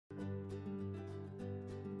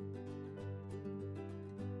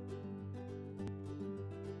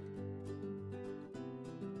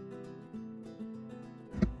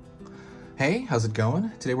Hey, how's it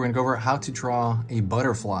going? Today we're gonna go over how to draw a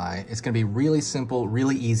butterfly. It's gonna be really simple,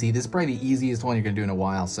 really easy. This is probably the easiest one you're gonna do in a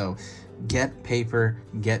while. So get paper,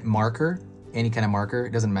 get marker, any kind of marker, it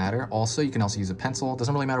doesn't matter. Also, you can also use a pencil. It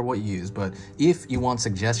doesn't really matter what you use, but if you want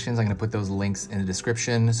suggestions, I'm gonna put those links in the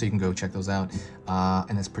description so you can go check those out.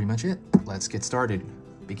 And that's pretty much it. Let's get started.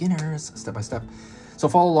 Beginners, step by step. So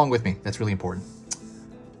follow along with me, that's really important.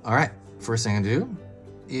 All right, first thing I'm gonna do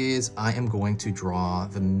is I am going to draw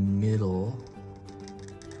the middle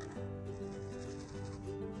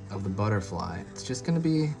of the butterfly. It's just gonna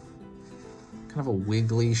be kind of a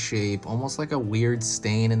wiggly shape, almost like a weird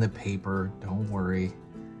stain in the paper. Don't worry.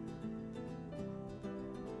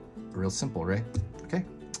 Real simple, right? Okay.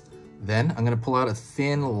 Then I'm gonna pull out a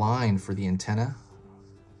thin line for the antenna.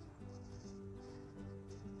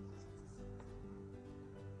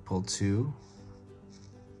 Pull two.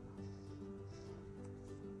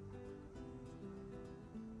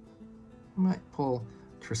 Might pull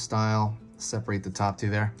for style, separate the top two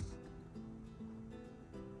there.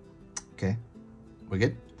 Okay, we're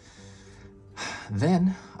good.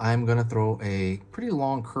 Then I'm gonna throw a pretty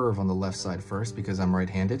long curve on the left side first because I'm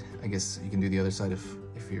right-handed. I guess you can do the other side if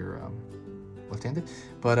you're left-handed.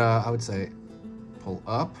 But I would say pull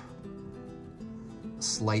up,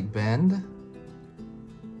 slight bend,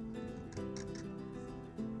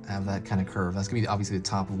 have that kind of curve. That's gonna be obviously the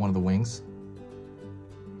top of one of the wings.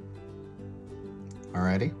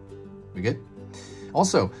 Alrighty, we good?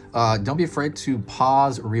 Also, don't be afraid to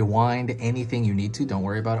pause, rewind, anything you need to, don't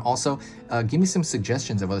worry about it. Also, give me some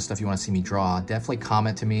suggestions of other stuff you want to see me draw. Definitely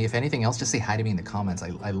comment to me. If anything else, just say hi to me in the comments.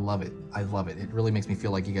 I love it. I love it. It really makes me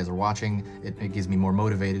feel like you guys are watching. It gives me more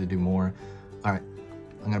motivated to do more. All right,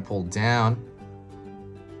 I'm gonna pull down.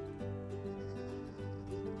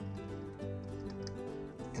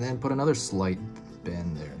 And then put another slight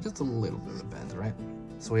bend there, just a little bit of a bend, right?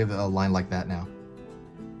 So we have a line like that now.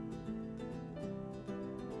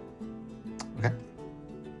 Okay.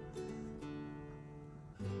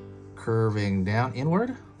 Curving down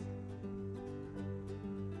inward.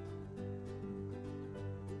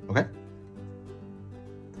 Okay.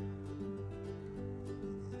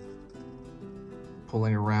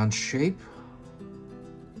 Pulling a round shape.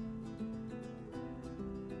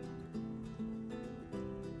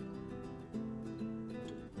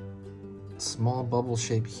 Small bubble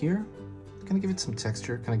shape here. Kind of give it some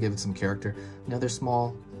texture, kind of give it some character. Another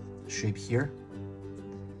small shape here.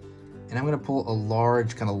 And I'm gonna pull a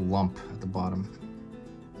large kind of lump at the bottom.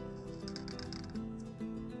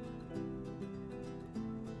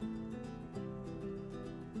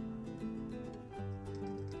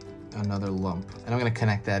 Another lump. And I'm gonna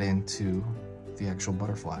connect that into the actual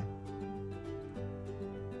butterfly.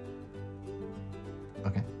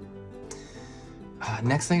 Okay.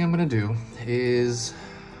 Next thing I'm gonna do is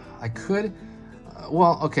I could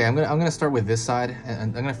well, okay, I'm gonna start with this side,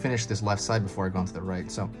 and I'm gonna finish this left side before I go on to the right.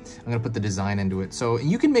 So I'm gonna put the design into it. So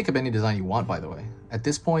you can make up any design you want, by the way. At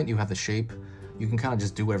this point, you have the shape. You can kind of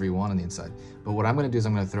just do whatever you want on the inside. But what I'm gonna do is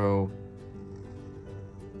I'm gonna throw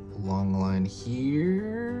a long line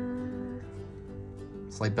here,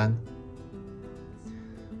 slight bend,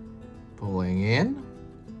 pulling in.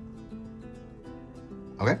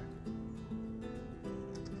 Okay.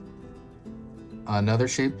 Another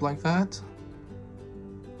shape like that.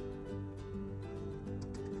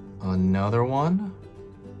 Another one.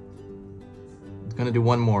 Gonna do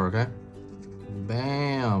one more, okay?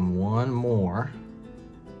 Bam, one more.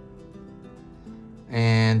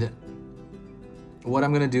 And what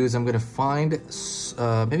I'm gonna do is I'm gonna find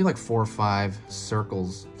maybe like 4 or 5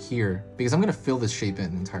 circles here because I'm gonna fill this shape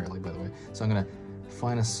in entirely, by the way. So I'm gonna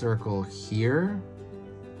find a circle here.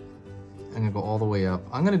 I'm gonna go all the way up.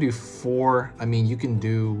 I'm gonna do 4. I mean, you can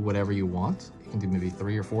do whatever you want. You can do maybe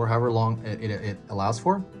 3 or 4, however long it allows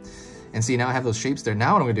for. And see, now I have those shapes there.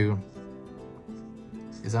 Now what I'm gonna do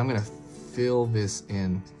is I'm gonna fill this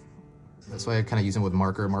in. That's why I kind of use them with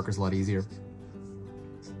marker. Marker's a lot easier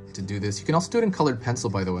to do this. You can also do it in colored pencil,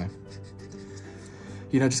 by the way.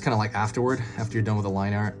 You know, just kind of like afterward, after you're done with the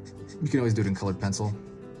line art, you can always do it in colored pencil.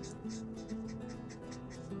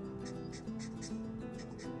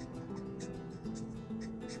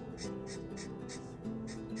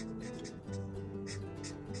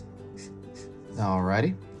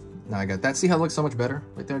 Alrighty, now I got that. See how it looks so much better?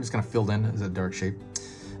 Right there, just kind of filled in as a dark shape.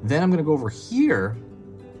 Then I'm gonna go over here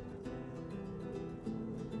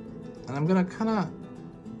and I'm gonna kind of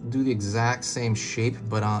do the exact same shape,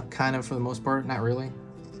 but kind of for the most part, not really.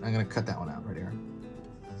 I'm gonna cut that one out right here.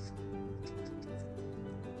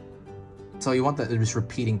 So you want that just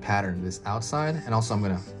repeating pattern, this outside, and also I'm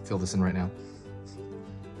gonna fill this in right now.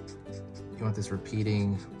 You want this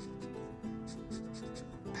repeating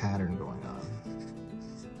pattern going on.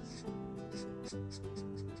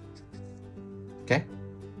 Okay.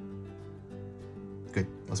 Good.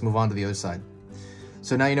 Let's move on to the other side.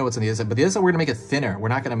 So now you know what's on the other side, but the other side we're gonna make it thinner. We're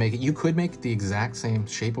not gonna make it, you could make the exact same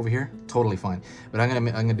shape over here, totally fine. But I'm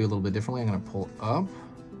gonna do a little bit differently. I'm gonna pull up,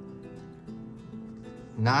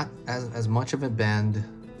 not as much of a bend,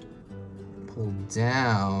 pull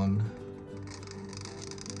down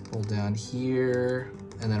here,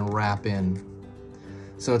 and then wrap in.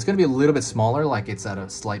 So it's gonna be a little bit smaller, like it's at a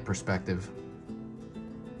slight perspective.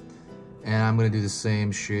 And I'm gonna do the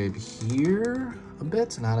same shape here a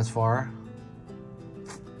bit, not as far.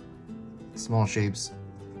 Small shapes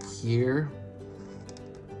here,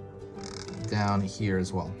 down here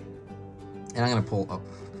as well. And I'm gonna pull up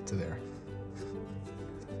to there.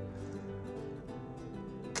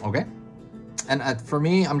 Okay. And for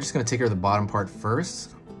me, I'm just gonna take care of the bottom part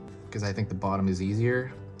first because I think the bottom is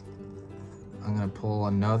easier. I'm gonna pull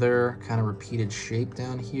another kind of repeated shape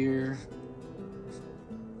down here.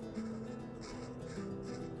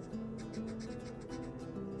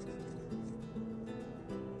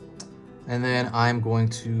 And then I'm going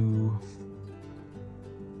to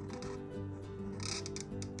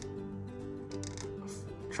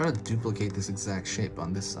try to duplicate this exact shape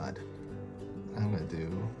on this side. I'm gonna do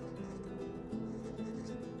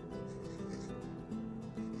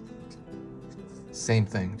same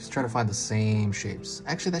thing. Just try to find the same shapes.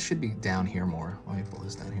 Actually, that should be down here more. Let me pull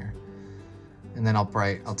this down here. And then I'll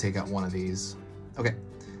take out one of these. Okay,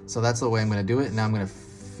 so that's the way I'm gonna do it. Now I'm gonna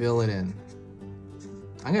fill it in.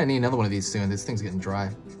 I'm gonna need another one of these soon. This thing's getting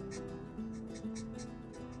dry.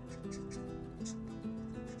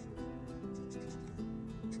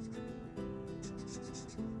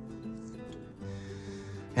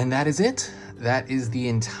 And that is it. That is the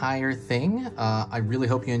entire thing. I really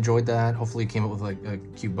hope you enjoyed that. Hopefully you came up with like a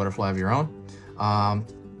cute butterfly of your own.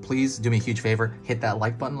 Please do me a huge favor, hit that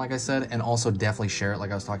like button like I said, and also definitely share it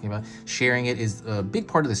like I was talking about. Sharing it is a big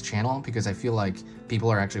part of this channel because I feel like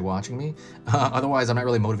people are actually watching me. Otherwise, I'm not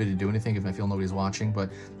really motivated to do anything if I feel nobody's watching,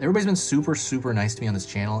 but everybody's been super, super nice to me on this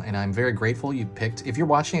channel, and I'm very grateful you picked. If you're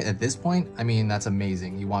watching it at this point, I mean, that's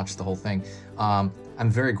amazing. You watched the whole thing. I'm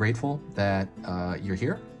very grateful that you're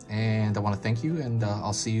here, and I want to thank you, and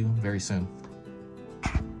I'll see you very soon.